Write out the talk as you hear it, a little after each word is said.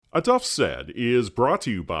A Duff Said is brought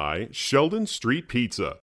to you by Sheldon Street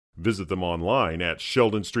Pizza. Visit them online at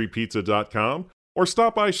sheldonstreetpizza.com or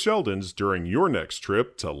stop by Sheldon's during your next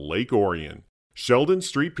trip to Lake Orion. Sheldon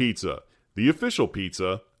Street Pizza, the official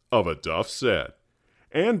pizza of A Duff Said.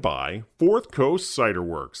 And by Fourth Coast Cider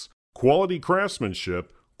Works. Quality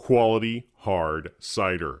craftsmanship, quality hard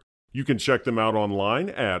cider. You can check them out online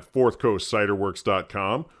at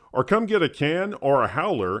fourthcoastciderworks.com or come get a can or a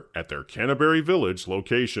howler at their Canterbury Village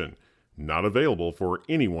location. Not available for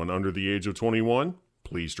anyone under the age of 21.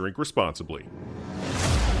 Please drink responsibly.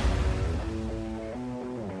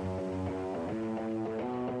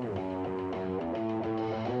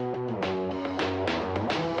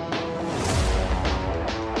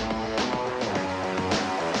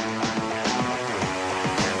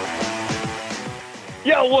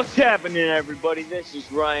 Yo, what's happening, everybody? This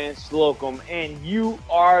is Ryan Slocum, and you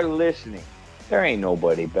are listening. There ain't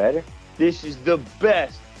nobody better. This is the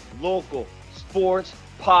best local sports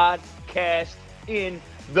podcast in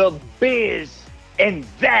the biz, and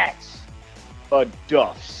that's A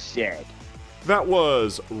Duff Said. That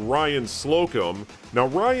was Ryan Slocum. Now,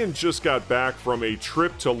 Ryan just got back from a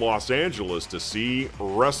trip to Los Angeles to see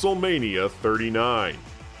WrestleMania 39.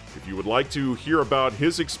 If you would like to hear about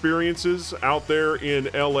his experiences out there in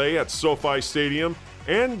LA at SoFi Stadium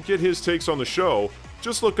and get his takes on the show,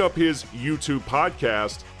 just look up his YouTube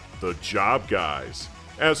podcast, The Job Guys.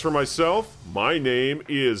 As for myself, my name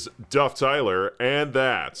is Duff Tyler, and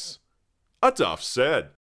that's A Duff Said.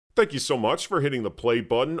 Thank you so much for hitting the play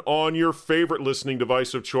button on your favorite listening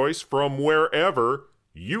device of choice from wherever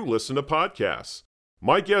you listen to podcasts.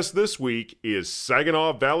 My guest this week is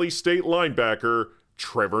Saginaw Valley State linebacker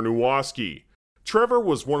Trevor Nowaske. Trevor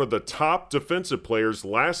was one of the top defensive players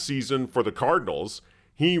last season for the Cardinals.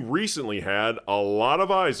 He recently had a lot of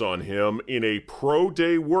eyes on him in a pro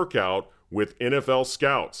day workout with NFL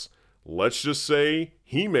scouts. Let's just say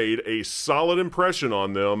he made a solid impression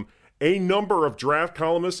on them. A number of draft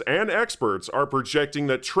columnists and experts are projecting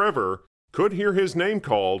that Trevor could hear his name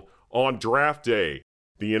called on draft day.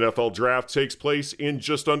 The NFL draft takes place in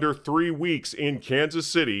just under 3 weeks in Kansas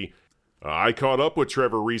City. I caught up with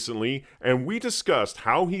Trevor recently, and we discussed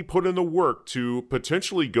how he put in the work to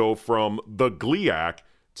potentially go from the GLIAC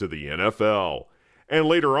to the NFL. And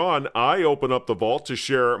later on, I open up the vault to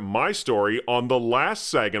share my story on the last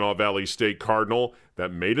Saginaw Valley State Cardinal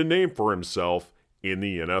that made a name for himself in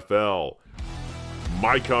the NFL.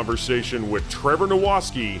 My conversation with Trevor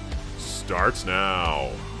Nowaske starts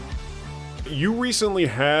now. You recently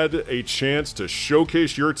had a chance to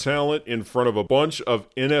showcase your talent in front of a bunch of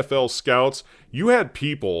NFL scouts. You had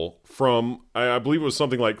people from, I believe it was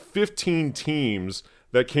something like 15 teams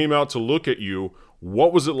that came out to look at you.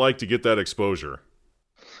 What was it like to get that exposure?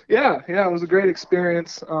 Yeah, it was a great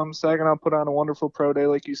experience. Saginaw put on a wonderful pro day,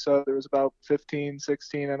 like you said. There was about 15,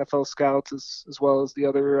 16 NFL scouts, as well as the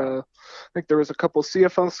other, I think there was a couple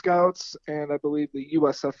CFL scouts, and I believe the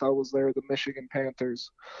USFL was there, the Michigan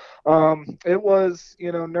Panthers. It was,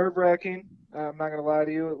 nerve-wracking. I'm not going to lie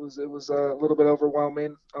to you. It was a little bit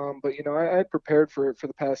overwhelming. But, I had prepared for it for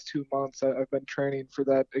the past 2 months. I've been training for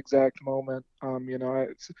that exact moment.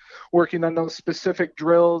 It's working on those specific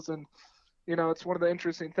drills, and it's one of the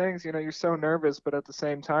interesting things, you're so nervous, but at the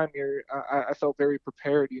same time, I felt very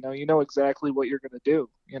prepared. You know exactly what you're going to do.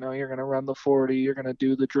 You're going to run the 40, you're going to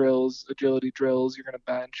do the drills, agility drills, you're going to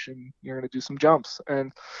bench, and you're going to do some jumps.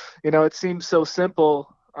 And, it seems so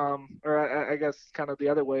simple, or I guess kind of the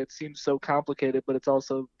other way, it seems so complicated, but it's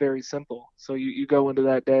also very simple. So you go into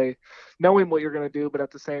that day knowing what you're going to do, but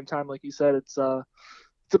at the same time, like you said, it's a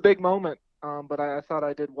big moment. But I thought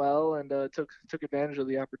I did well and took advantage of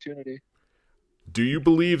the opportunity. Do you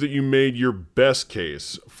believe that you made your best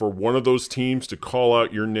case for one of those teams to call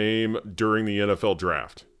out your name during the NFL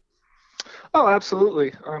draft? Oh,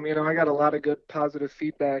 absolutely. I got a lot of good positive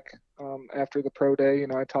feedback after the pro day.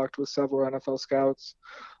 I talked with several NFL scouts,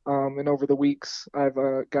 and over the weeks I've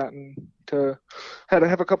gotten to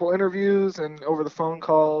have a couple interviews and over the phone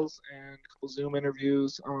calls and a couple Zoom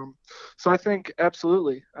interviews. So I think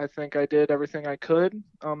absolutely. I think I did everything I could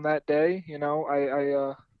that day.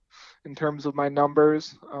 I in terms of my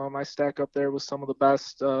numbers, I stack up there with some of the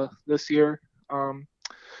best this year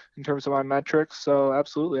in terms of my metrics. So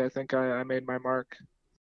absolutely, I think I made my mark.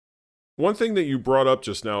 One thing that you brought up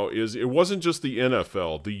just now is it wasn't just the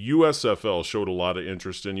NFL. The USFL showed a lot of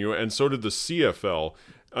interest in you, and so did the CFL.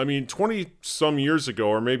 I mean, 20-some years ago,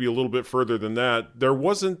 or maybe a little bit further than that, there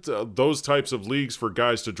wasn't those types of leagues for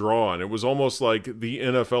guys to draw on. It was almost like the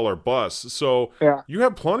NFL or bust. So yeah. You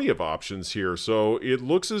have plenty of options here. So it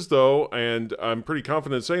looks as though, and I'm pretty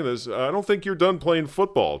confident saying this, I don't think you're done playing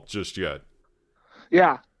football just yet.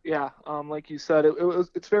 Yeah, Yeah, like you said,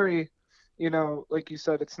 it's very, like you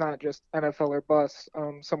said, it's not just NFL or bust.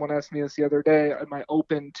 Someone asked me this the other day, am I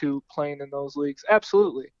open to playing in those leagues?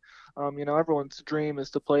 Absolutely. Everyone's dream is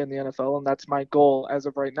to play in the NFL, and that's my goal as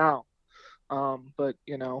of right now. But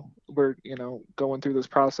we're going through this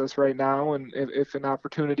process right now, and if an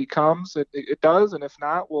opportunity comes, it does, and if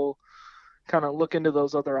not, we'll kind of look into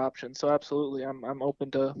those other options. So absolutely, I'm open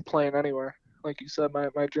to playing anywhere. Like you said,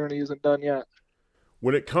 my journey isn't done yet.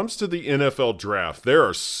 When it comes to the NFL draft, there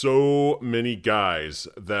are so many guys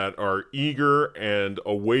that are eager and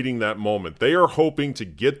awaiting that moment. They are hoping to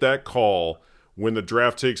get that call when the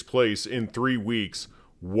draft takes place in 3 weeks.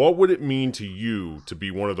 What would it mean to you to be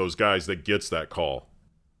one of those guys that gets that call?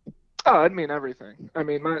 Oh, I'd mean everything. I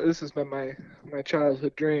mean, this has been my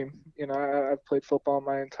childhood dream. I've played football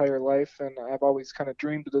my entire life, and I've always kind of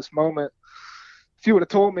dreamed of this moment. If you would have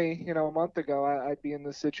told me, a month ago, I'd be in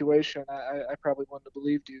this situation, I probably wouldn't have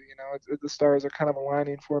believed you. The stars are kind of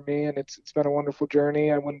aligning for me, and it's been a wonderful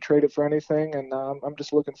journey. I wouldn't trade it for anything, and I'm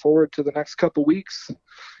just looking forward to the next couple weeks.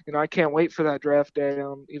 I can't wait for that draft day,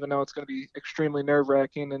 even though it's going to be extremely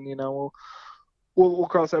nerve-wracking, and we'll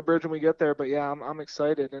cross that bridge when we get there. But yeah, I'm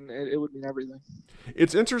excited, and it would mean everything.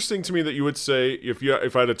 It's interesting to me that you would say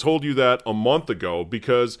if I'd have told you that a month ago,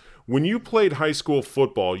 because when you played high school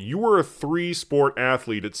football, you were a 3-sport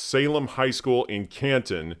athlete at Salem High School in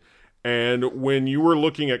Canton, and when you were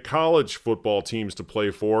looking at college football teams to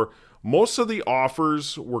play for, most of the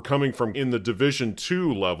offers were coming from in the Division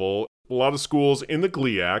II level, a lot of schools in the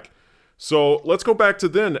GLIAC. So let's go back to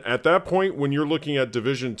then. At that point, when you're looking at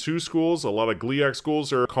Division II schools, a lot of GLIAC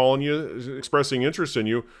schools are calling you, expressing interest in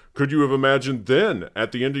you. Could you have imagined then,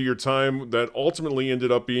 at the end of your time, that ultimately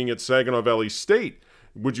ended up being at Saginaw Valley State?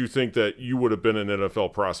 Would you think that you would have been an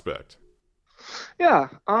NFL prospect? Yeah,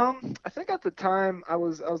 I think at the time I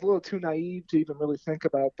was a little too naive to even really think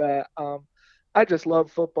about that. I just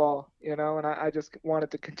love football, and I just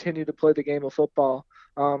wanted to continue to play the game of football.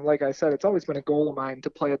 Like I said, it's always been a goal of mine to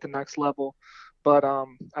play at the next level. But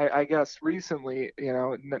I guess recently,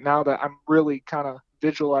 now that I'm really kind of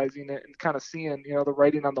visualizing it and kind of seeing, the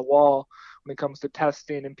writing on the wall when it comes to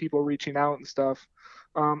testing and people reaching out and stuff,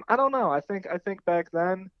 I don't know. I think back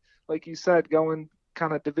then, like you said, going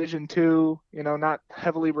kind of Division II, not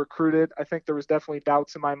heavily recruited. I think there was definitely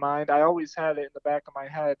doubts in my mind. I always had it in the back of my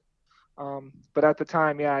head. But at the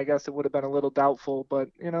time, yeah, I guess it would have been a little doubtful, but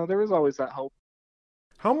there was always that hope.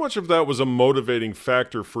 How much of that was a motivating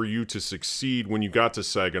factor for you to succeed when you got to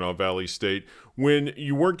Saginaw Valley State, when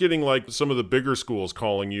you weren't getting like some of the bigger schools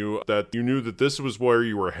calling you, that you knew that this was where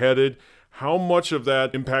you were headed? How much of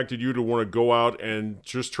that impacted you to want to go out and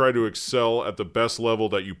just try to excel at the best level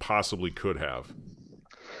that you possibly could have?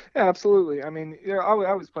 Yeah, absolutely. I mean, I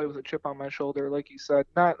always play with a chip on my shoulder, like you said,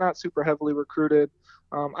 not super heavily recruited.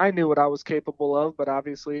 I knew what I was capable of, but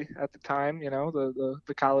obviously at the time,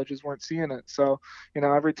 the colleges weren't seeing it. So,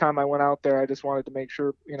 every time I went out there, I just wanted to make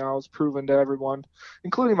sure, I was proving to everyone,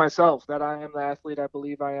 including myself, that I am the athlete I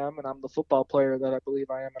believe I am, and I'm the football player that I believe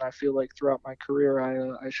I am. And I feel like throughout my career,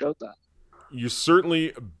 I showed that. You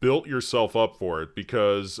certainly built yourself up for it,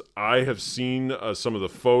 because I have seen some of the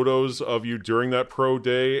photos of you during that pro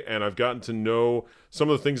day, and I've gotten to know some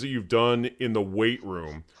of the things that you've done in the weight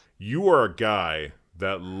room. You are a guy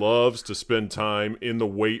that loves to spend time in the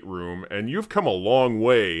weight room, and you've come a long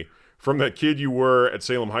way from that kid you were at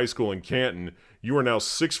Salem High School in Canton. You are now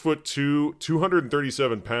 6'2",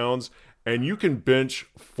 237 pounds, and you can bench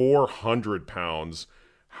 400 pounds.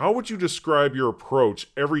 How would you describe your approach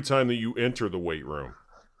every time that you enter the weight room?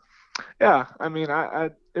 Yeah, I mean,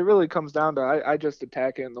 it really comes down to I just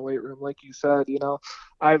attack it in the weight room, like you said.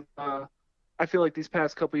 I feel like these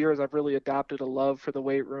past couple of years I've really adopted a love for the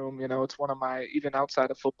weight room. It's one of my, even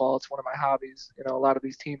outside of football, it's one of my hobbies. A lot of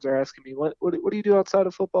these teams are asking me, what do you do outside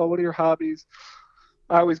of football? What are your hobbies?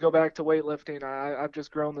 I always go back to weightlifting. I've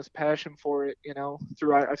just grown this passion for it,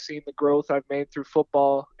 I've seen the growth I've made through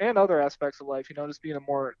football and other aspects of life, just being a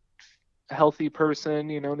more healthy person,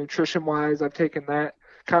 nutrition wise. I've taken that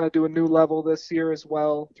kind of to a new level this year as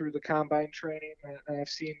well through the combine training. And I've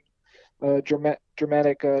seen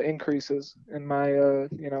dramatic increases in my,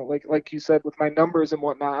 like you said, with my numbers and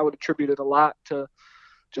whatnot. I would attribute it a lot to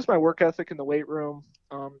just my work ethic in the weight room,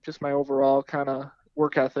 just my overall kind of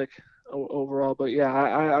work ethic overall. But yeah,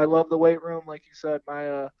 I love the weight room. Like you said,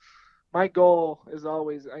 my goal is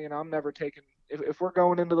always, I'm never taking, if we're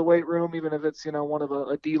going into the weight room, even if it's, one of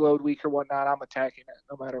a deload week or whatnot, I'm attacking it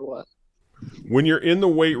no matter what. When you're in the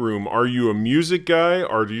weight room, are you a music guy,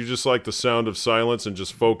 or do you just like the sound of silence and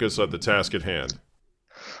just focus on the task at hand?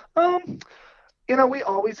 We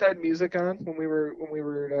always had music on when we were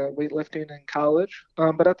weightlifting in college.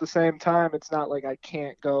 But at the same time, it's not like I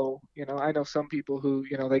can't go. I know some people who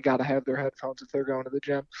they got to have their headphones if they're going to the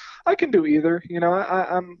gym. I can do either.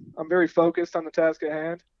 I'm very focused on the task at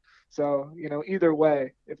hand. So either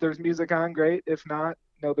way, if there's music on, great. If not,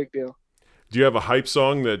 no big deal. Do you have a hype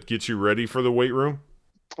song that gets you ready for the weight room?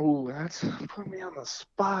 Oh, that's putting me on the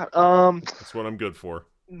spot. That's what I'm good for.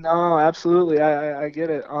 No, absolutely. I get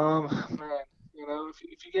it. Man,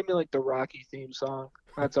 if you give me like the Rocky theme song,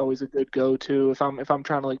 that's always a good go-to. If I'm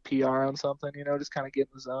trying to like PR on something, just kind of get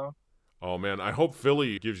in the zone. Oh man, I hope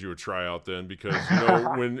Philly gives you a tryout then, because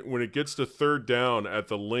when it gets to third down at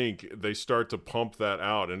the link, they start to pump that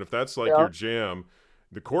out, and if that's like your jam,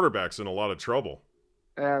 the quarterback's in a lot of trouble.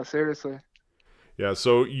 Yeah, seriously. Yeah,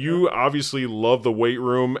 so you obviously love the weight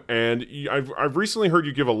room, and I've recently heard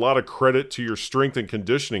you give a lot of credit to your strength and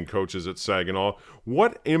conditioning coaches at Saginaw.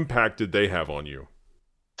 What impact did they have on you?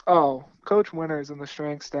 Oh, Coach Winters and the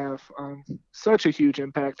strength staff, such a huge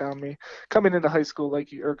impact on me. Coming into high school,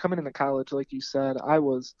 coming into college, like you said, I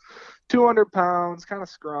was 200 pounds, kind of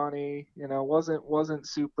scrawny, wasn't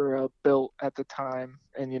super built at the time,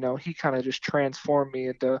 and he kind of just transformed me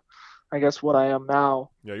into, I guess, what I am now.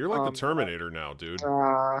 Yeah, you're like the Terminator now, dude.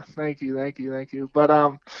 Thank you.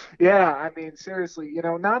 But yeah, I mean, seriously,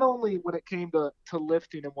 not only when it came to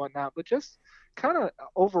lifting and whatnot, but just kind of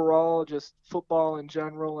overall, just football in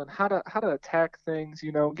general and how to attack things.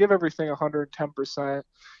 Give everything 110%.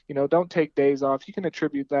 Don't take days off. You can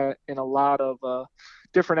attribute that in a lot of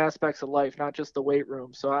different aspects of life, not just the weight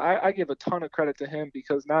room. So I give a ton of credit to him,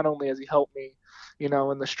 because not only has he helped me, in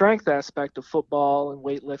the strength aspect of football and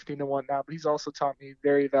weightlifting and whatnot, but he's also taught me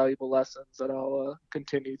very valuable lessons that I'll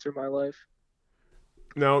continue through my life.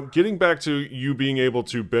 Now, getting back to you being able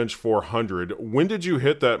to bench 400, when did you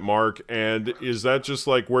hit that mark, and is that just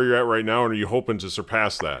like where you're at right now, and are you hoping to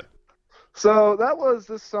surpass that? So that was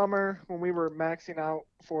this summer when we were maxing out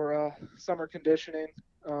for summer conditioning.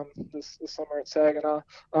 This summer at Saginaw.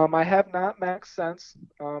 I have not maxed since.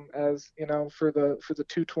 As for the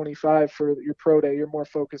 225 for your pro day, you're more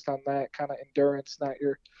focused on that kind of endurance, not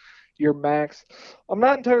your max. I'm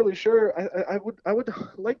not entirely sure. I would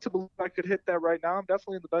like to believe I could hit that right now. I'm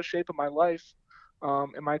definitely in the best shape of my life.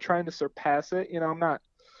 Am I trying to surpass it? I'm not.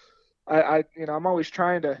 I'm always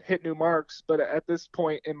trying to hit new marks, but at this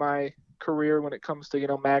point in my career, when it comes to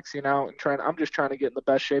maxing out and I'm just trying to get in the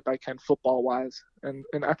best shape I can football wise. And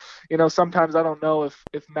I, sometimes I don't know if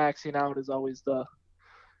maxing out is always the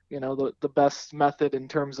best method in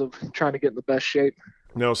terms of trying to get in the best shape.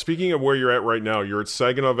 Now, speaking of where you're at right now, you're at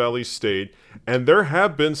Saginaw Valley State, and there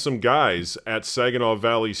have been some guys at Saginaw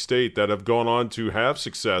Valley State that have gone on to have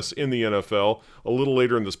success in the NFL. A little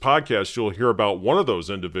later in this podcast, you'll hear about one of those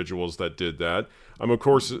individuals that did that. I'm, of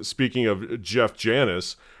course, speaking of Jeff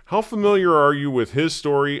Janis. How familiar are you with his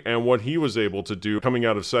story and what he was able to do coming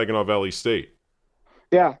out of Saginaw Valley State?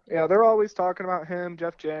 Yeah, they're always talking about him,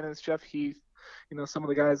 Jeff Janis, Jeff Heath. Some of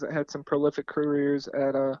the guys that had some prolific careers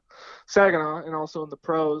at Saginaw and also in the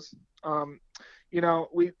pros.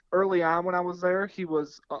 We early on when I was there, he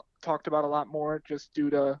was talked about a lot more just due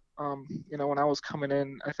to, when I was coming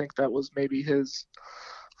in, I think that was maybe his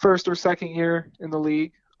first or second year in the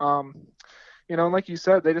league. And like you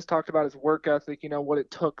said, they just talked about his work ethic, what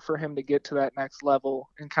it took for him to get to that next level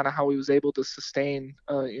and kind of how he was able to sustain,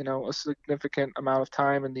 a significant amount of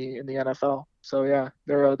time in the NFL. So yeah,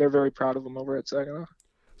 they're very proud of him over at Saginaw.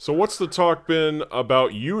 So what's the talk been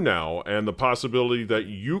about you now and the possibility that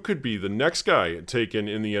you could be the next guy taken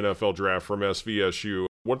in the NFL draft from SVSU?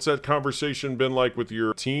 What's that conversation been like with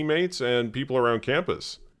your teammates and people around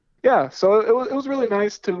campus? Yeah, so it was really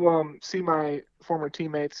nice to see my former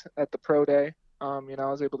teammates at the pro day. I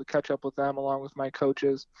was able to catch up with them along with my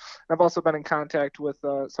coaches. And I've also been in contact with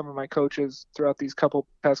some of my coaches throughout these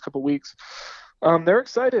past couple weeks. They're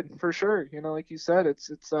excited for sure. Like you said, it's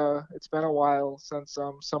been a while since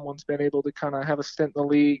someone's been able to kind of have a stint in the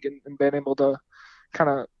league and been able to kind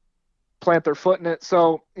of plant their foot in it.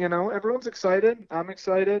 So, everyone's excited. I'm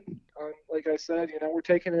excited. Like I said, we're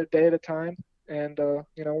taking it a day at a time, and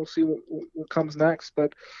we'll see what comes next.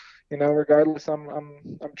 But regardless,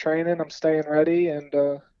 I'm training, I'm staying ready, and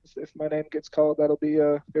if my name gets called, that'll be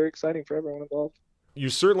very exciting for everyone involved. You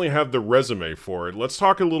certainly have the resume for it. Let's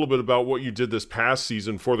talk a little bit about what you did this past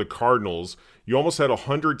season for the Cardinals. You almost had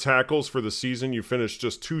 100 tackles for the season. You finished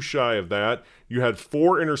just 2 shy of that. You had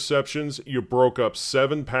 4 interceptions. You broke up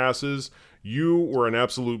 7 passes. You were an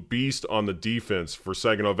absolute beast on the defense for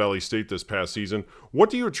Saginaw Valley State this past season. What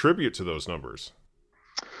do you attribute to those numbers?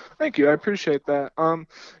 Thank you. I appreciate that.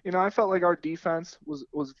 I felt like our defense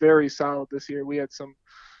was very solid this year. We had some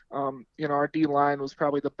Our D line was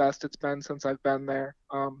probably the best it's been since I've been there.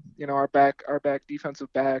 Our back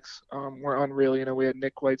defensive backs were unreal. We had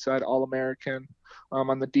Nick Whiteside, All-American.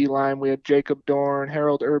 On the D line, we had Jacob Dorn,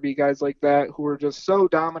 Harold Irby, guys like that who were just so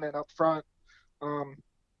dominant up front. And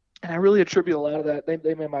I really attribute a lot of that. They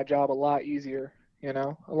made my job a lot easier,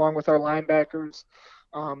 along with our linebackers.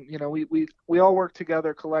 We all work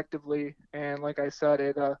together collectively, and like I said,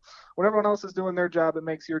 when everyone else is doing their job, it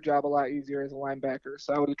makes your job a lot easier as a linebacker.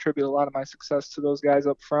 So I would attribute a lot of my success to those guys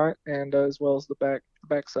up front, and as well as the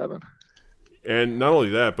back seven. And not only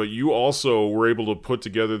that, but you also were able to put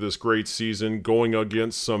together this great season going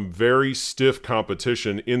against some very stiff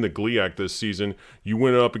competition in the GLIAC this season. You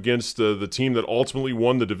went up against the team that ultimately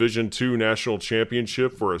won the Division II National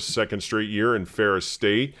Championship for a second straight year in Ferris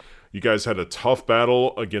State. You guys had a tough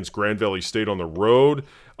battle against Grand Valley State on the road.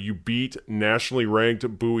 You beat nationally ranked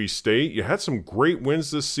Bowie State. You had some great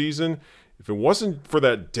wins this season. If it wasn't for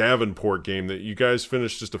that Davenport game that you guys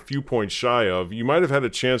finished just a few points shy of, you might have had a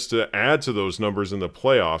chance to add to those numbers in the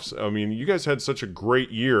playoffs. I mean, you guys had such a great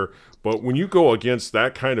year, but when you go against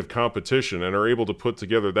that kind of competition and are able to put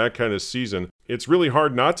together that kind of season, it's really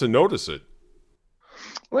hard not to notice it.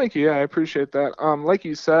 Thank you. Yeah, I appreciate that. Like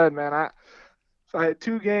you said, man, if I had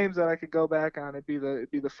two games that I could go back on, it'd be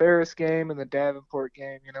the Ferris game and the Davenport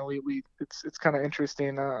game. It's kind of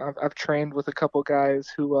interesting. I've trained with a couple guys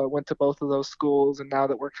who went to both of those schools, and now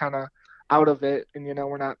that we're kind of out of it, and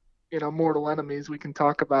we're not mortal enemies, we can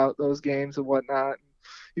talk about those games and whatnot.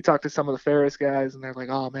 You talk to some of the Ferris guys, and they're like,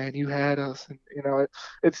 "Oh man, you had us." And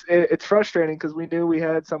it's frustrating because we knew we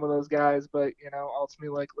had some of those guys, but ultimately,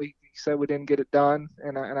 like you said, we didn't get it done.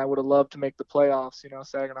 And I would have loved to make the playoffs.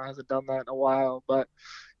 Saginaw hasn't done that in a while, but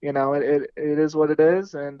it is what it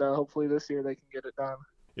is, and hopefully this year they can get it done.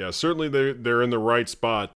 Yeah, certainly they're in the right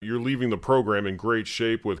spot. You're leaving the program in great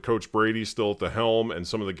shape with Coach Brady still at the helm and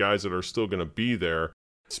some of the guys that are still going to be there.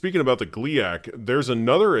 Speaking about the GLIAC, there's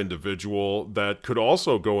another individual that could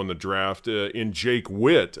also go in the draft in Jake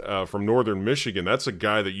Witt from Northern Michigan. That's a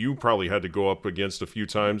guy that you probably had to go up against a few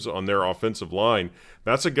times on their offensive line.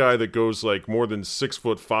 That's a guy that goes like more than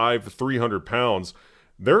 6'5", 300 pounds.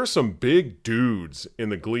 There are some big dudes in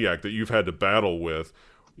the GLIAC that you've had to battle with.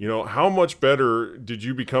 How much better did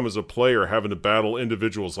you become as a player having to battle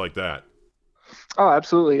individuals like that? Oh,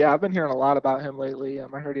 absolutely. Yeah, I've been hearing a lot about him lately. I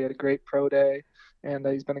heard he had a great pro day. And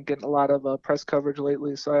he's been getting a lot of press coverage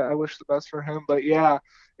lately, so I wish the best for him. But yeah,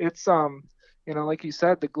 it's like you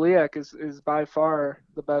said, the GLIAC is by far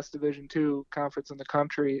the best Division II conference in the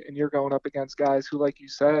country, and you're going up against guys who, like you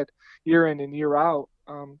said, year in and year out,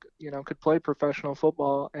 could play professional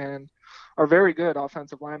football and are very good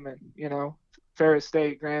offensive linemen. Ferris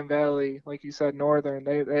State, Grand Valley, like you said, Northern,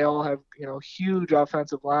 they all have huge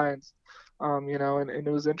offensive lines. And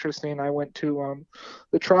it was interesting. I went to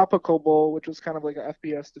the Tropical Bowl, which was kind of like a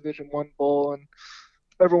FBS Division I bowl, and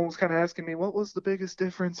everyone was kind of asking me what was the biggest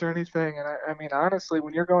difference or anything. And I mean, honestly,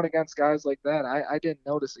 when you're going against guys like that, I didn't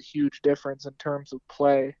notice a huge difference in terms of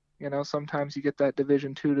play. Sometimes you get that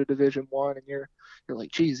Division II to Division I, and you're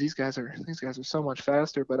like, geez, these guys are so much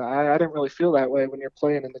faster. But I didn't really feel that way when you're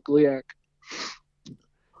playing in the GLIAC.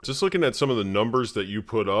 Just looking at some of the numbers that you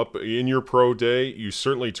put up in your pro day, you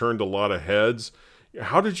certainly turned a lot of heads.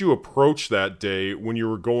 How did you approach that day when you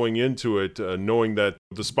were going into it, knowing that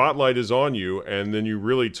the spotlight is on you, and then you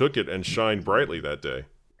really took it and shined brightly that day?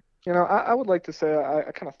 I would like to say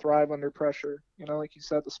I kind of thrive under pressure. Like you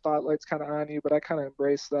said, the spotlight's kind of on you, but I kind of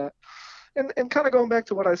embrace that. And kind of going back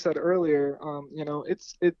to what I said earlier,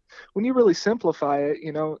 it's when you really simplify it,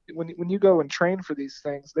 when you go and train for these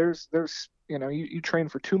things, there's you train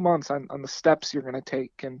for 2 months on the steps you're going to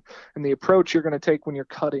take and the approach you're going to take when you're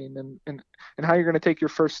cutting and how you're going to take your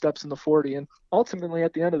first steps in the 40. And ultimately,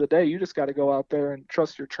 at the end of the day, you just got to go out there and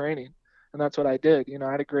trust your training. And that's what I did.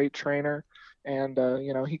 I had a great trainer, and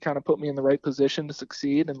he kind of put me in the right position to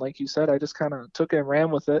succeed. And like you said, I just kind of took it and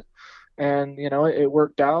ran with it. And, it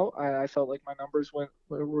worked out. I felt like my numbers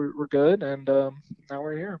were good, and now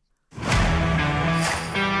we're here.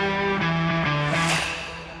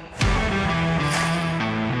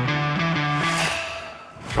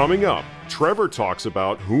 Coming up, Trevor talks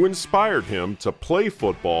about who inspired him to play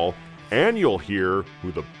football, and you'll hear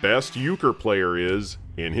who the best euchre player is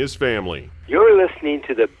in his family. You're listening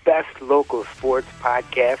to the best local sports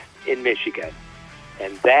podcast in Michigan,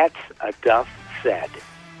 and that's a Duff Said.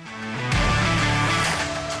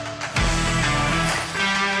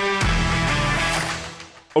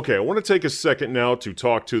 Okay, I want to take a second now to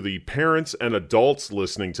talk to the parents and adults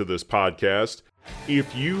listening to this podcast.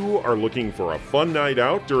 If you are looking for a fun night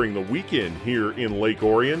out during the weekend here in Lake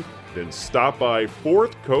Orion, then stop by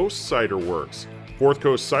Fourth Coast Cider Works. Fourth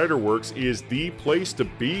Coast Cider Works is the place to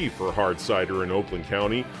be for hard cider in Oakland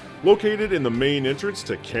County. Located in the main entrance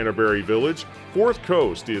to Canterbury Village, Fourth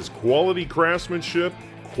Coast is quality craftsmanship,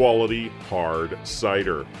 quality hard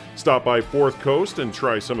cider. Stop by Fourth Coast and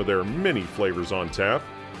try some of their many flavors on tap.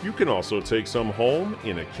 You can also take some home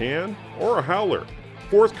in a can or a howler.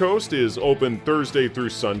 Fourth Coast is open Thursday through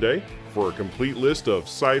Sunday. For a complete list of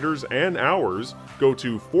ciders and hours, go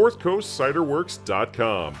to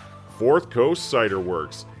fourthcoastciderworks.com. Fourth Coast Cider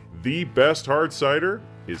Works. The best hard cider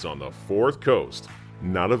is on the Fourth Coast.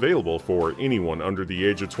 Not available for anyone under the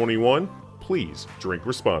age of 21. Please drink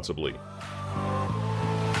responsibly.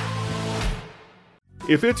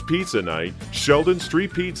 If it's pizza night, Sheldon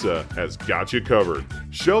Street Pizza has got you covered.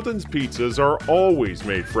 Sheldon's pizzas are always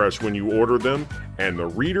made fresh when you order them, and the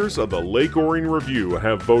readers of the Lake Orion Review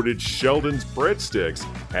have voted Sheldon's breadsticks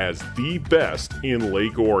as the best in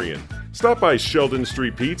Lake Orion. Stop by Sheldon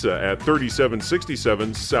Street Pizza at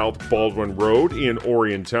 3767 South Baldwin Road in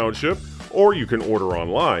Orion Township, or you can order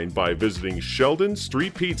online by visiting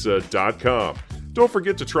sheldonstreetpizza.com. Don't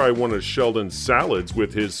forget to try one of Sheldon's salads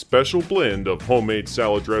with his special blend of homemade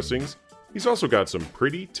salad dressings. He's also got some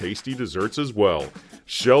pretty tasty desserts as well.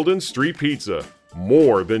 Sheldon Street Pizza.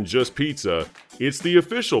 More than just pizza, it's the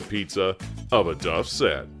official pizza of a Duff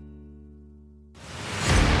set.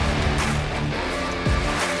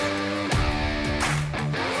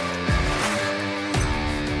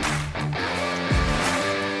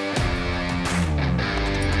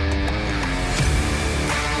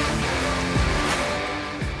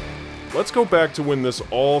 Let's go back to when this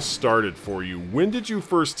all started for you. When did you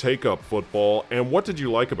first take up football, and what did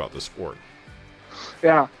you like about the sport?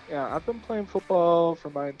 Yeah, I've been playing football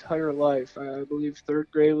for my entire life. I believe third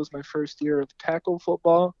grade was my first year of tackle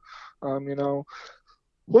football.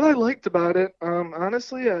 What I liked about it,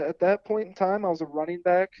 honestly, at that point in time, I was a running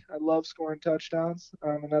back. I loved scoring touchdowns.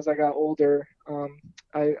 And as I got older,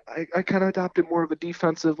 I kind of adopted more of a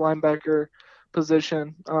defensive linebacker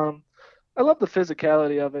position. I love the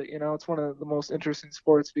physicality of it. It's one of the most interesting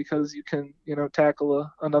sports because you can, tackle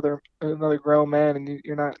another grown man and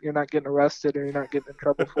you're not getting arrested or you're not getting in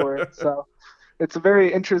trouble for it. So it's a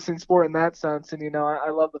very interesting sport in that sense. And, I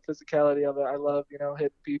love the physicality of it. I love, hitting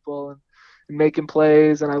people and making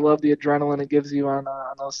plays. And I love the adrenaline it gives you on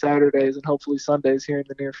those Saturdays and hopefully Sundays here in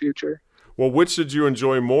the near future. Well, which did you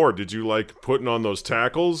enjoy more? Did you like putting on those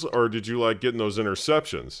tackles or did you like getting those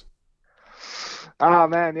interceptions? Oh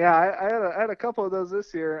man, yeah, I had a couple of those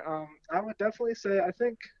this year. I would definitely say I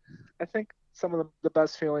think some of the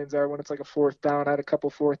best feelings are when it's like a fourth down. I had a couple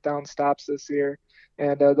fourth down stops this year,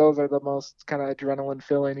 and those are the most kind of adrenaline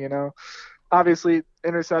filling. Obviously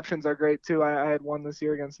interceptions are great too. I had one this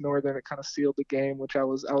year against Northern. It kind of sealed the game, which I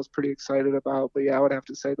was pretty excited about. But yeah, I would have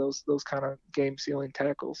to say those kind of game sealing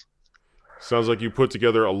tackles. Sounds like you put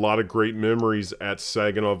together a lot of great memories at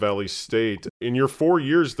Saginaw Valley State. In your 4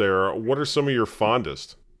 years there, what are some of your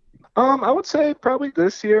fondest? I would say probably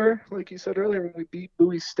this year, like you said earlier, when we beat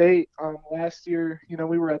Bowie State. Last year,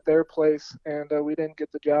 we were at their place and we didn't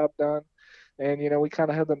get the job done. And, we kind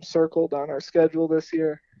of had them circled on our schedule this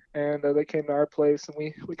year. And they came to our place and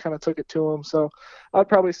we kind of took it to them. So I'd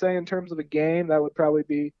probably say in terms of a game, that would probably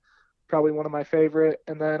be one of my favorite.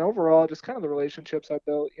 And then overall, just kind of the relationships I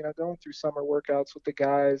built, going through summer workouts with the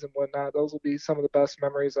guys and whatnot, those will be some of the best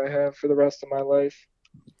memories I have for the rest of my life.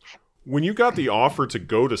 When you got the offer to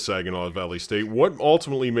go to Saginaw Valley State, what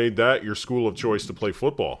ultimately made that your school of choice to play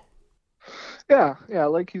football? Yeah,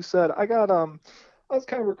 like you said, I was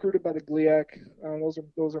kind of recruited by the GLIAC.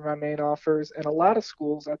 Those are my main offers. And a lot of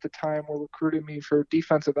schools at the time were recruiting me for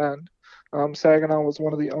defensive end. Saginaw was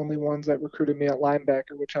one of the only ones that recruited me at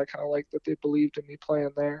linebacker, which I kind of liked that they believed in me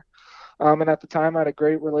playing there. And at the time, I had a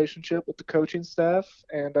great relationship with the coaching staff,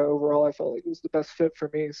 and overall, I felt like it was the best fit for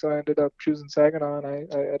me. So I ended up choosing Saginaw,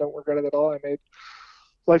 and I don't regret it at all. I made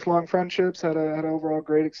lifelong friendships, had an overall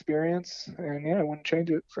great experience, and yeah, I wouldn't change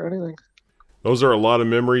it for anything. Those are a lot of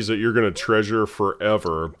memories that you're going to treasure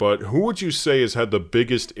forever. But who would you say has had the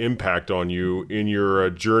biggest impact on you in your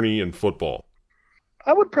journey in football?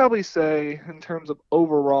 I would probably say, in terms of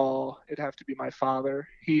overall, it'd have to be my father.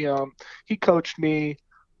 He coached me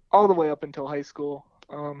all the way up until high school.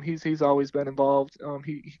 He's always been involved.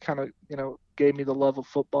 He kind of gave me the love of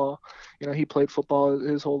football. He played football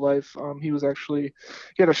his whole life. He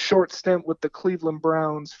had a short stint with the Cleveland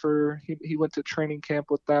Browns he went to training camp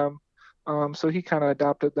with them. So he kind of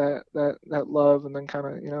adopted that love and then kind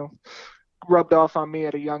of rubbed off on me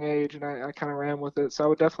at a young age, and I kind of ran with it. So I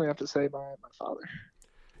would definitely have to say my father.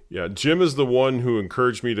 Yeah, Jim is the one who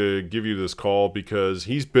encouraged me to give you this call because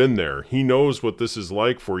he's been there. He knows what this is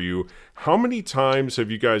like for you. How many times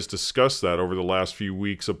have you guys discussed that over the last few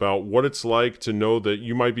weeks about what it's like to know that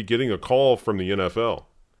you might be getting a call from the NFL?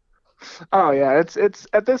 Oh yeah, it's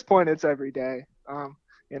at this point it's every day.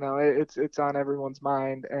 It's on everyone's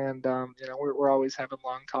mind, and we're always having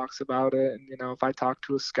long talks about it. And if I talk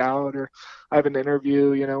to a scout or I have an interview,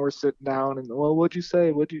 we're sitting down and, well, what'd you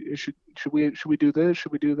say? Should we do this?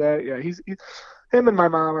 Should we do that? Yeah, him and my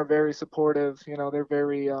mom are very supportive. They're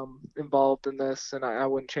very involved in this, and I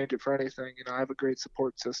wouldn't change it for anything. I have a great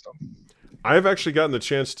support system. I've actually gotten the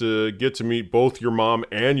chance to get to meet both your mom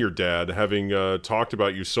and your dad, having talked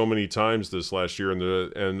about you so many times this last year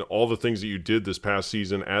and all the things that you did this past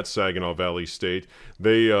season at Saginaw Valley State.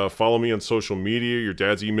 They follow me on social media. Your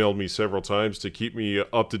dad's emailed me several times to keep me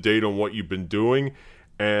up to date on what you've been doing.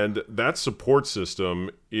 And that support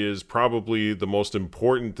system is probably the most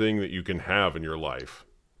important thing that you can have in your life.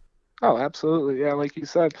 Oh, absolutely. Yeah, like you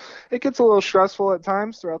said, it gets a little stressful at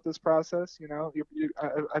times throughout this process.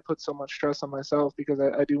 I put so much stress on myself because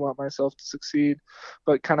I do want myself to succeed,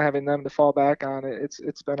 but kind of having them to fall back on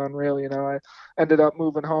it's been unreal. I ended up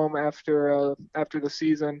moving home after the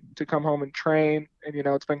season to come home and train, and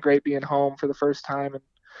it's been great being home for the first time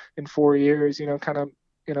in 4 years.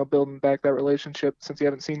 Building back that relationship since you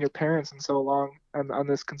haven't seen your parents in so long on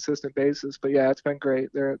this consistent basis. But yeah, it's been great.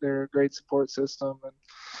 They're a great support system,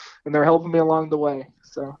 and they're helping me along the way.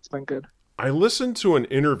 So it's been good. I listened to an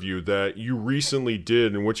interview that you recently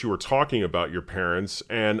did in which you were talking about your parents,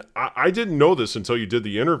 and I didn't know this until you did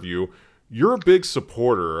the interview. You're a big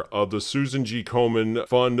supporter of the Susan G. Komen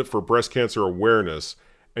Fund for Breast Cancer Awareness,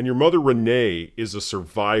 and your mother, Renee, is a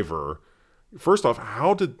survivor. First off,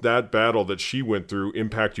 how did that battle that she went through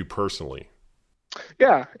impact you personally?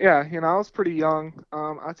 Yeah. I was pretty young.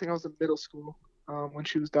 I think I was in middle school when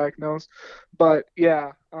she was diagnosed. But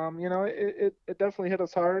yeah, it definitely hit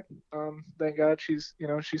us hard. Thank God she's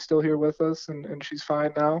still here with us and she's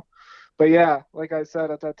fine now. But yeah, like I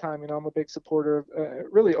said at that time, I'm a big supporter of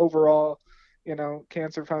really overall,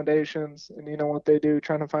 cancer foundations and what they do,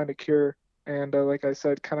 trying to find a cure. And like I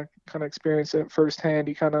said, kind of experience it firsthand.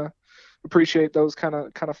 You kind of appreciate those kind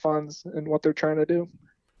of funds and what they're trying to do.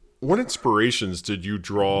 What inspirations did you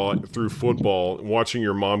draw through football watching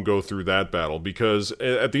your mom go through that battle? Because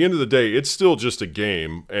at the end of the day, it's still just a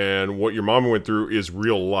game, and what your mom went through is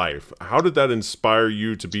real life. How did that inspire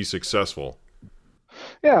you to be successful?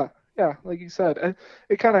 Yeah, like you said,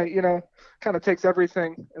 it kind of takes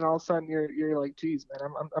everything, and all of a sudden you're like, geez,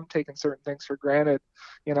 man, I'm taking certain things for granted.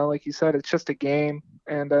 Like you said, it's just a game,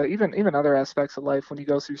 and even other aspects of life. When you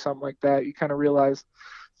go through something like that, you kind of realize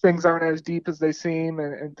things aren't as deep as they seem,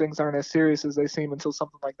 and things aren't as serious as they seem until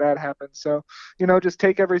something like that happens. So, just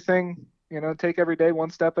take everything, take every day one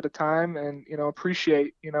step at a time, and,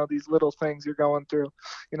 appreciate, these little things you're going through.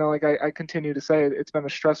 Like I continue to say, it's been a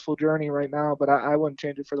stressful journey right now, but I wouldn't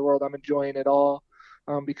change it for the world. I'm enjoying it all.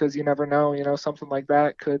 Because you never know, something like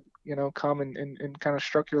that could, come and kind of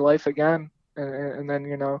struck your life again. And then,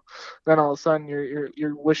 then all of a sudden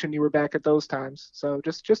you're wishing you were back at those times. So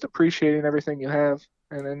just appreciating everything you have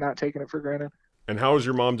and then not taking it for granted. And how is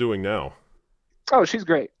your mom doing now? Oh, she's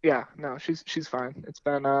great. Yeah, no, she's fine. It's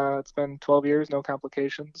been 12 years, no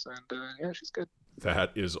complications. And yeah, she's good.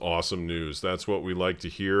 That is awesome news. That's what we like to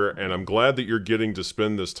hear, and I'm glad that you're getting to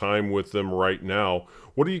spend this time with them right now.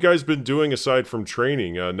 What have you guys been doing aside from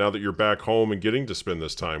training now that you're back home and getting to spend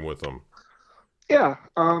this time with them? Yeah,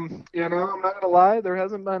 I'm not gonna lie, there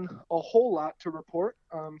hasn't been a whole lot to report.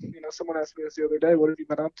 Someone asked me this the other day, what have you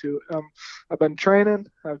been up to? I've been training,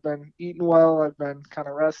 I've been eating well, I've been kind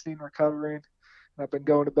of resting, recovering. I've been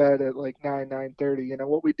going to bed at like 9:30.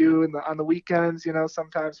 What we do on the weekends,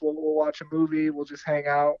 sometimes we'll watch a movie, we'll just hang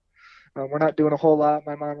out. We're not doing a whole lot.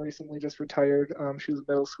 My mom recently just retired. She was a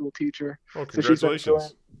middle school teacher. Oh,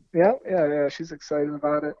 congratulations. Yeah. She's excited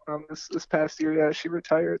about it. This past year, yeah, she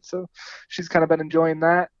retired. So she's kind of been enjoying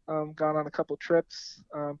that, gone on a couple trips.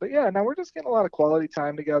 But yeah, now we're just getting a lot of quality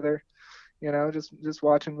time together. Just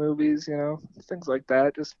watching movies, things like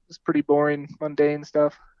that. Just pretty boring, mundane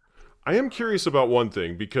stuff. I am curious about one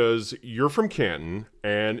thing, because you're from Canton,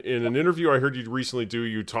 and in an interview I heard you recently do,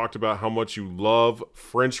 you talked about how much you love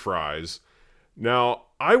French fries. Now,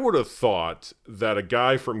 I would have thought that a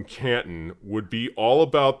guy from Canton would be all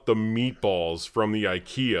about the meatballs from the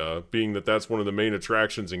IKEA, being that that's one of the main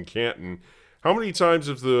attractions in Canton. How many times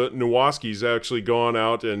have the Nowaskes actually gone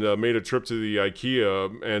out and made a trip to the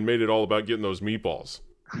IKEA and made it all about getting those meatballs?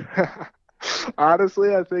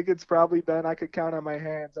 Honestly, I think it's probably been, I could count on my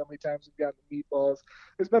hands how many times we've gotten meatballs.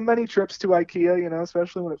 There's been many trips to IKEA,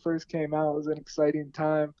 especially when it first came out. It was an exciting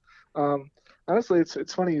time. Um, Honestly,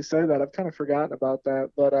 it's funny you say that. I've kind of forgotten about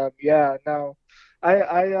that. But yeah, no,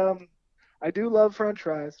 I do love French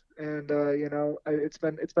fries, and it's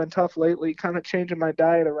been tough lately, kind of changing my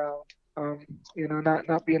diet around.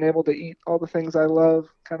 Not being able to eat all the things I love,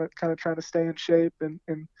 kind of trying to stay in shape and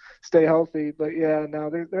stay healthy. But yeah, no,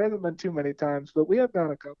 there hasn't been too many times, but we have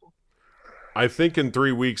done a couple. I think in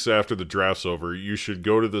 3 weeks after the draft's over, you should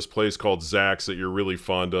go to this place called Zach's that you're really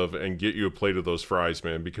fond of and get you a plate of those fries,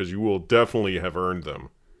 man, because you will definitely have earned them.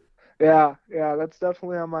 Yeah, that's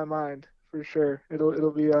definitely on my mind for sure.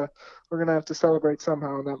 It'll be we're gonna have to celebrate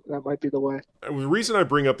somehow, and that might be the way. The reason I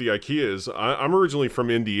bring up the IKEA is I'm originally from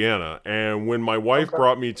Indiana, and when my wife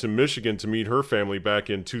brought me to Michigan to meet her family back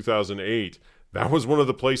in 2008, that was one of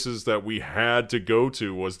the places that we had to go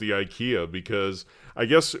to was the IKEA, because I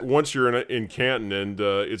guess once you're in Canton and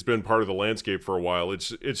it's been part of the landscape for a while,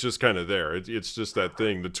 it's just kind of there. It's just that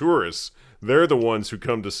thing. The tourists, they're the ones who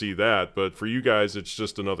come to see that, but for you guys, it's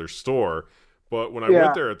just another store. But when I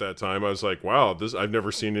went there at that time, I was like, wow, I've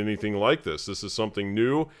never seen anything like this. This is something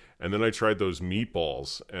new. And then I tried those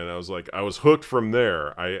meatballs, and I was like, I was hooked from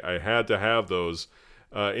there. I had to have those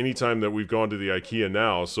anytime that we've gone to the IKEA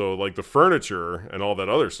now. So like the furniture and all that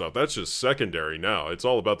other stuff, that's just secondary now. It's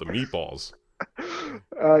all about the meatballs.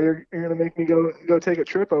 You're gonna make me go take a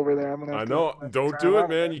trip over there. I know. Don't do it,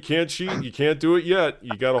 man. You can't cheat. You can't do it yet.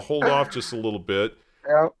 You got to hold off just a little bit.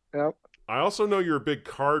 Yep. I also know you're a big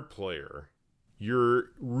card player. You're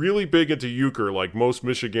really big into euchre, like most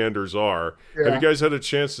Michiganders are. Yeah. Have you guys had a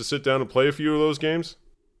chance to sit down and play a few of those games?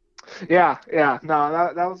 Yeah. No,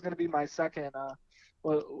 that was going to be my second.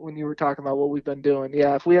 When you were talking about what we've been doing,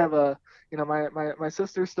 yeah. If we have my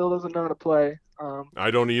sister still doesn't know how to play. I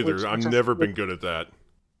don't either. I've never been good at that.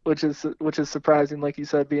 Which is surprising, like you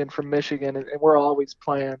said, being from Michigan, and we're always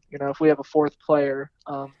playing. If we have a fourth player,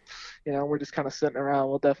 we're just kind of sitting around,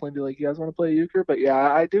 we'll definitely be like, you guys want to play euchre? But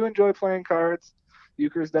yeah, I do enjoy playing cards.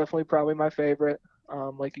 Euchre is definitely probably my favorite.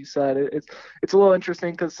 Like you said, it's a little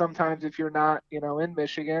interesting because sometimes if you're not, in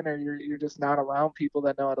Michigan, or you're just not around people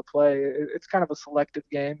that know how to play, it's kind of a selective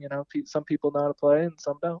game. Some people know how to play and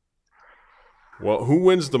some don't. Well, who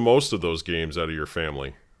wins the most of those games out of your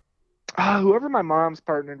family? Whoever my mom's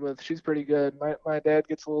partnered with, she's pretty good. My dad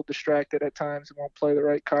gets a little distracted at times and won't play the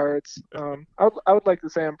right cards. I would like to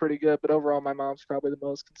say I'm pretty good, but overall my mom's probably the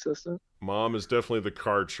most consistent. Mom is definitely the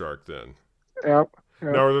card shark then. Yep.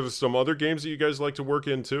 Now, are there some other games that you guys like to work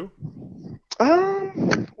into?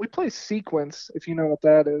 We play Sequence, if you know what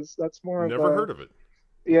that is. That's more of Never heard of it.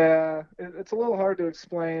 Yeah, it's a little hard to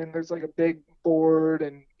explain. There's like a big board,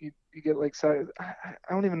 and you get like size. I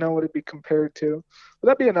don't even know what it'd be compared to. But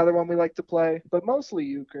that'd be another one we like to play, but mostly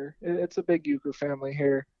euchre. It's a big euchre family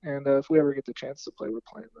here, and if we ever get the chance to play, we're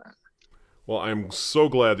playing that. Well, I'm so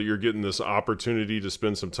glad that you're getting this opportunity to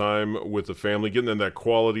spend some time with the family, getting in that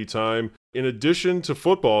quality time. In addition to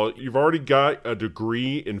football, you've already got a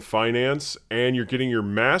degree in finance, and you're getting your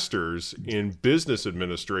master's in business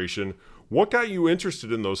administration. What got you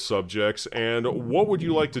interested in those subjects, and what would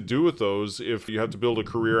you like to do with those if you have to build a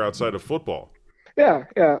career outside of football? Yeah.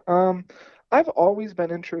 I've always been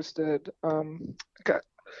interested. When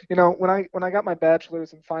I got my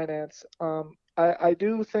bachelor's in finance, I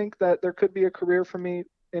do think that there could be a career for me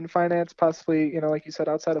in finance, possibly, like you said,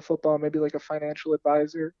 outside of football, maybe like a financial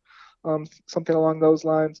advisor, something along those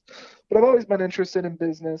lines. But I've always been interested in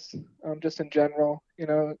business, just in general.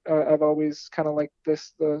 I've always kind of liked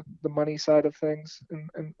the money side of things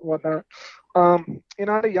and whatnot.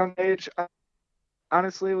 At a young age,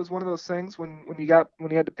 honestly, it was one of those things when you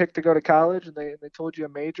had to pick to go to college and they told you a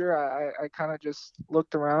major, I kind of just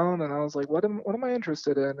looked around and I was like, what am I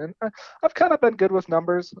interested in? And I've kind of been good with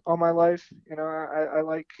numbers all my life. I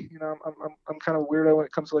like, I'm kind of weirdo when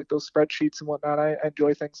it comes to like those spreadsheets and whatnot. I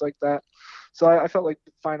enjoy things like that. So I felt like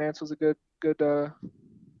finance was a good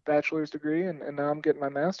bachelor's degree, and now I'm getting my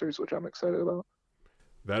master's, which I'm excited about.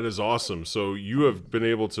 That is awesome. So you have been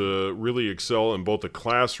able to really excel in both the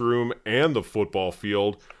classroom and the football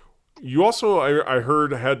field. You also, I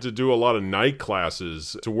heard, had to do a lot of night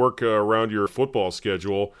classes to work around your football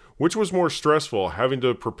schedule. Which was more stressful, having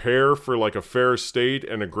to prepare for like a Ferris State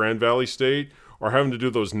and a Grand Valley State, or having to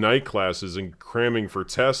do those night classes and cramming for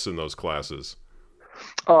tests in those classes?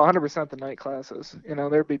 Oh, 100% the night classes.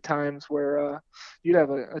 There'd be times where you'd have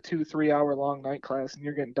a 2-3 hour long night class and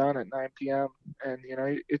you're getting done at 9 p.m. and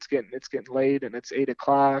it's getting late and it's 8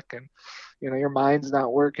 o'clock and your mind's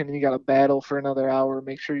not working and you got to battle for another hour.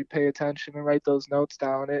 Make sure you pay attention and write those notes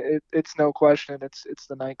down. It's no question. It's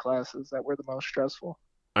the night classes that were the most stressful.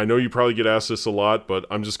 I know you probably get asked this a lot, but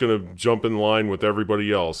I'm just going to jump in line with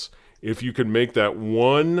everybody else. If you could make that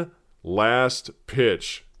one last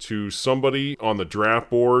pitch to somebody on the draft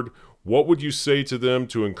board, what would you say to them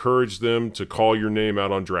to encourage them to call your name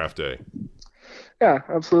out on draft day? Yeah,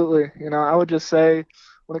 absolutely. I would just say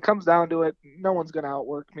when it comes down to it, no one's going to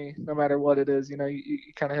outwork me no matter what it is. You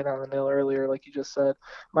kind of hit on the nail earlier, like you just said.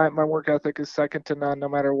 My work ethic is second to none no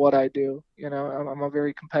matter what I do. I'm a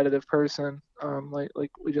very competitive person. Like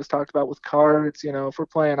we just talked about with cards, if we're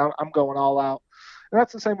playing, I'm going all out. And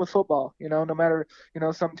that's the same with football. No matter,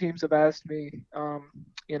 some teams have asked me, are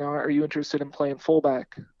you interested in playing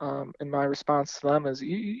fullback? And my response to them is,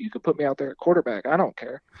 you could put me out there at quarterback. I don't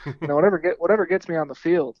care. Whatever gets me on the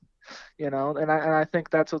field, and I think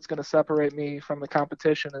that's what's going to separate me from the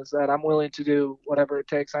competition is that I'm willing to do whatever it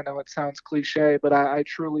takes. I know it sounds cliche, but I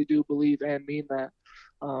truly do believe and mean that.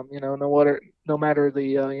 No matter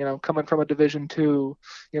the, coming from a Division II,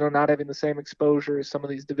 not having the same exposure as some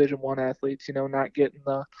of these Division I athletes, not getting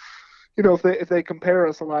the, if they compare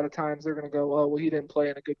us a lot of times, they're going to go, oh, well, he didn't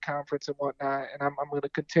play in a good conference and whatnot. And I'm going to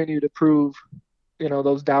continue to prove,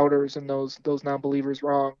 those doubters and those non-believers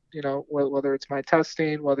wrong, whether it's my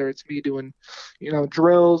testing, whether it's me doing,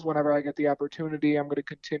 drills, whenever I get the opportunity, I'm going to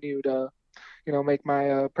continue to, make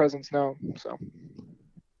my presence known. So.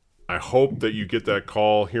 I hope that you get that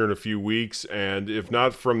call here in a few weeks, and if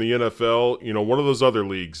not from the NFL, one of those other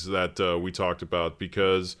leagues that we talked about,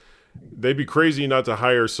 because they'd be crazy not to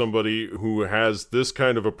hire somebody who has this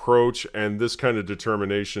kind of approach and this kind of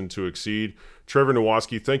determination to exceed. Trevor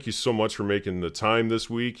Nowaske, thank you so much for making the time this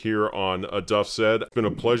week here on A Duff Said. It's been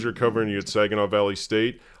a pleasure covering you at Saginaw Valley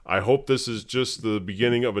State. I hope this is just the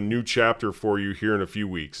beginning of a new chapter for you here in a few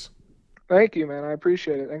weeks. Thank you, man. I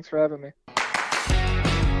appreciate it. Thanks for having me.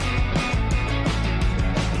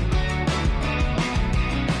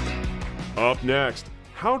 Up next,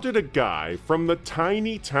 how did a guy from the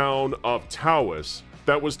tiny town of Tawas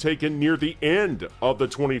that was taken near the end of the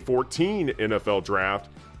 2014 NFL Draft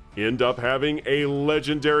end up having a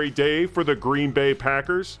legendary day for the Green Bay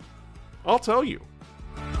Packers? I'll tell you.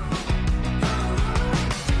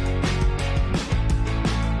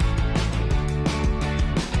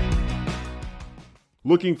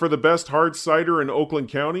 Looking for the best hard cider in Oakland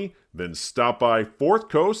County? Then stop by Fourth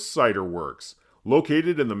Coast Cider Works.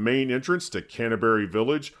 Located in the main entrance to Canterbury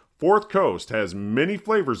Village, Fourth Coast has many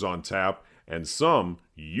flavors on tap, and some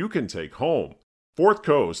you can take home. Fourth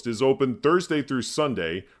Coast is open Thursday through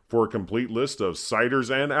Sunday. For a complete list of ciders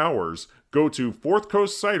and hours, go to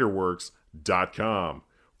fourthcoastciderworks.com.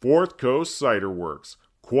 Fourth Coast Cider Works.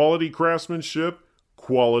 Quality craftsmanship,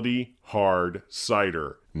 quality hard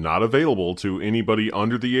cider. Not available to anybody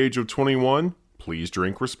under the age of 21. Please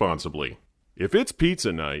drink responsibly. If it's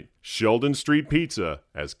pizza night, Sheldon Street Pizza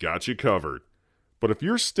has got you covered. But if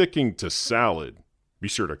you're sticking to salad, be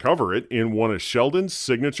sure to cover it in one of Sheldon's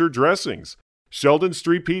signature dressings. Sheldon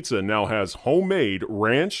Street Pizza now has homemade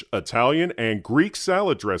ranch, Italian, and Greek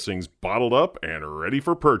salad dressings bottled up and ready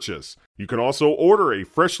for purchase. You can also order a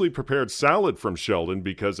freshly prepared salad from Sheldon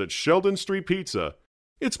because at Sheldon Street Pizza,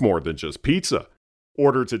 it's more than just pizza.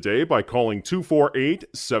 Order today by calling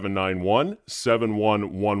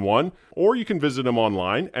 248-791-7111, or you can visit them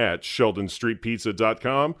online at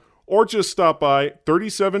sheldonstreetpizza.com, or just stop by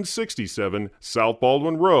 3767 South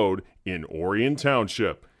Baldwin Road in Orion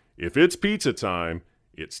Township. If it's pizza time,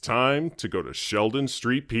 it's time to go to Sheldon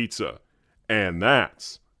Street Pizza. And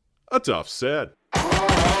that's a Duff Said.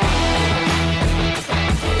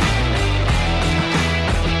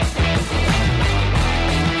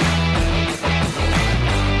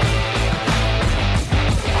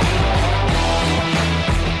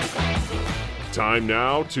 Time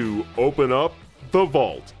now to open up the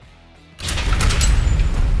vault.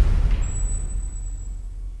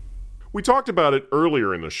 We talked about it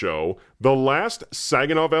earlier in the show. The last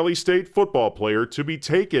Saginaw Valley State football player to be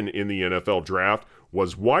taken in the NFL Draft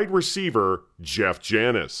was wide receiver Jeff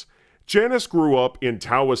Janis. Janis grew up in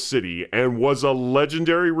Tawas City and was a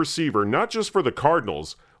legendary receiver not just for the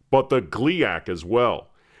Cardinals, but the GLIAC as well.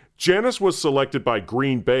 Janis was selected by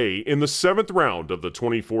Green Bay in the 7th round of the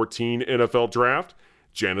 2014 NFL Draft.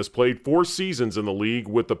 Janis played 4 seasons in the league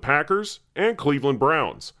with the Packers and Cleveland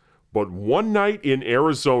Browns. But one night in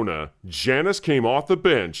Arizona, Janis came off the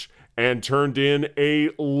bench and turned in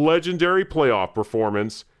a legendary playoff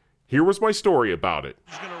performance. Here was my story about it.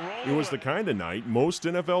 It was the kind of night most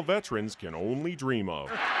NFL veterans can only dream of.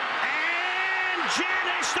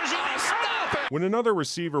 When another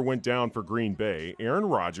receiver went down for Green Bay, Aaron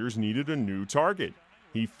Rodgers needed a new target.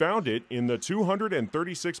 He found it in the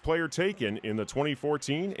 236th player taken in the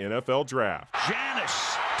 2014 NFL Draft.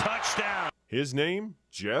 Janis, touchdown. His name,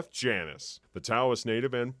 Jeff Janis. The Taos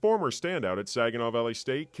native and former standout at Saginaw Valley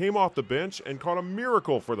State came off the bench and caught a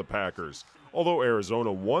miracle for the Packers. Although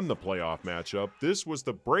Arizona won the playoff matchup, this was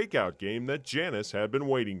the breakout game that Janis had been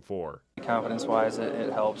waiting for. Confidence-wise,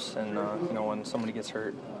 it helps, and when somebody gets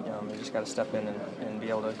hurt, you just got to step in and be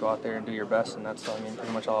able to go out there and do your best, and that's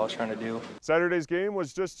pretty much all I was trying to do. Saturday's game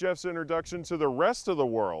was just Jeff's introduction to the rest of the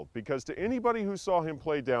world, because to anybody who saw him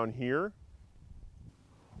play down here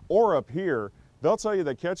or up here, they'll tell you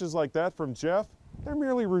that catches like that from Jeff, they're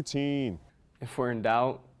merely routine. If we're in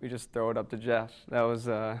doubt, we just throw it up to Jeff. That was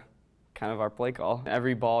kind of our play call.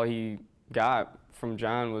 Every ball he got from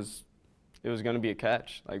John it was going to be a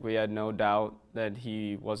catch. Like, we had no doubt that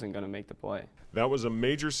he wasn't going to make the play. That was a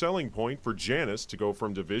major selling point for Janis to go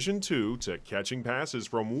from Division II to catching passes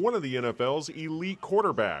from one of the NFL's elite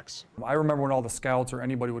quarterbacks. I remember when all the scouts or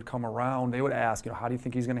anybody would come around, they would ask, how do you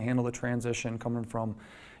think he's going to handle the transition coming from,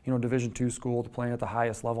 Division II school to playing at the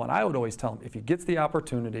highest level? And I would always tell him, if he gets the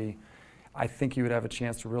opportunity, I think he would have a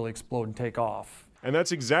chance to really explode and take off. And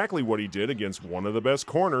that's exactly what he did against one of the best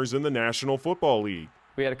corners in the National Football League.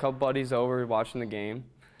 We had a couple buddies over watching the game,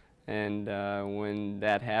 and when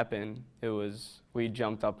that happened, we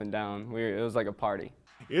jumped up and down. It was like a party.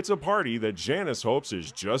 It's a party that Janis hopes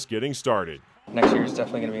is just getting started. Next year is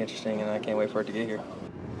definitely going to be interesting, and I can't wait for it to get here.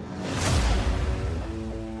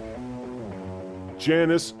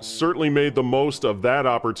 Janis certainly made the most of that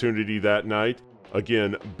opportunity that night.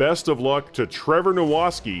 Again, best of luck to Trevor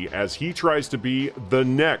Nowaske as he tries to be the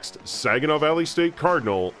next Saginaw Valley State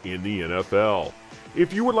Cardinal in the NFL.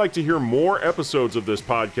 If you would like to hear more episodes of this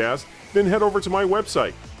podcast, then head over to my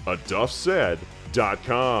website,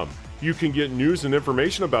 aduffsaid.com. You can get news and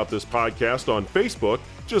information about this podcast on Facebook.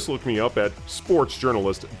 Just look me up at sports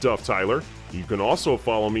journalist Duff Tyler. You can also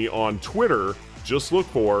follow me on Twitter. Just look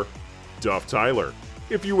for Duff Tyler.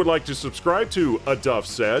 If you would like to subscribe to A Duff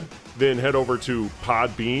Said, then head over to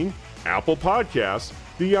Podbean, Apple Podcasts,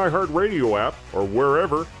 the iHeartRadio app, or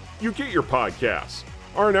wherever you get your podcasts.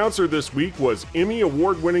 Our announcer this week was Emmy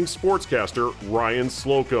Award-winning sportscaster Ryan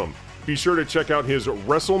Slocum. Be sure to check out his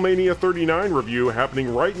WrestleMania 39 review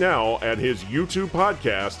happening right now at his YouTube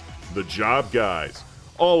podcast, The Job Guys.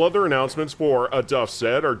 All other announcements for A Duff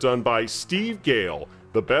Said are done by Steve Gale,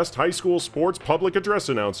 the best high school sports public address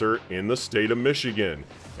announcer in the state of Michigan.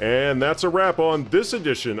 And that's a wrap on this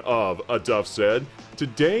edition of A Duff Said.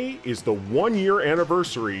 Today is the 1-year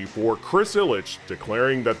anniversary for Chris Ilitch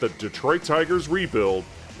declaring that the Detroit Tigers rebuild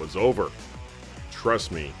was over.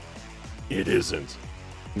 Trust me, it isn't.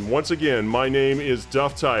 And once again, my name is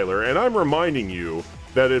Duff Tyler, and I'm reminding you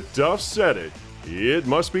that if Duff said it, it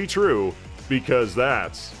must be true, because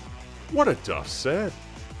that's what a Duff said.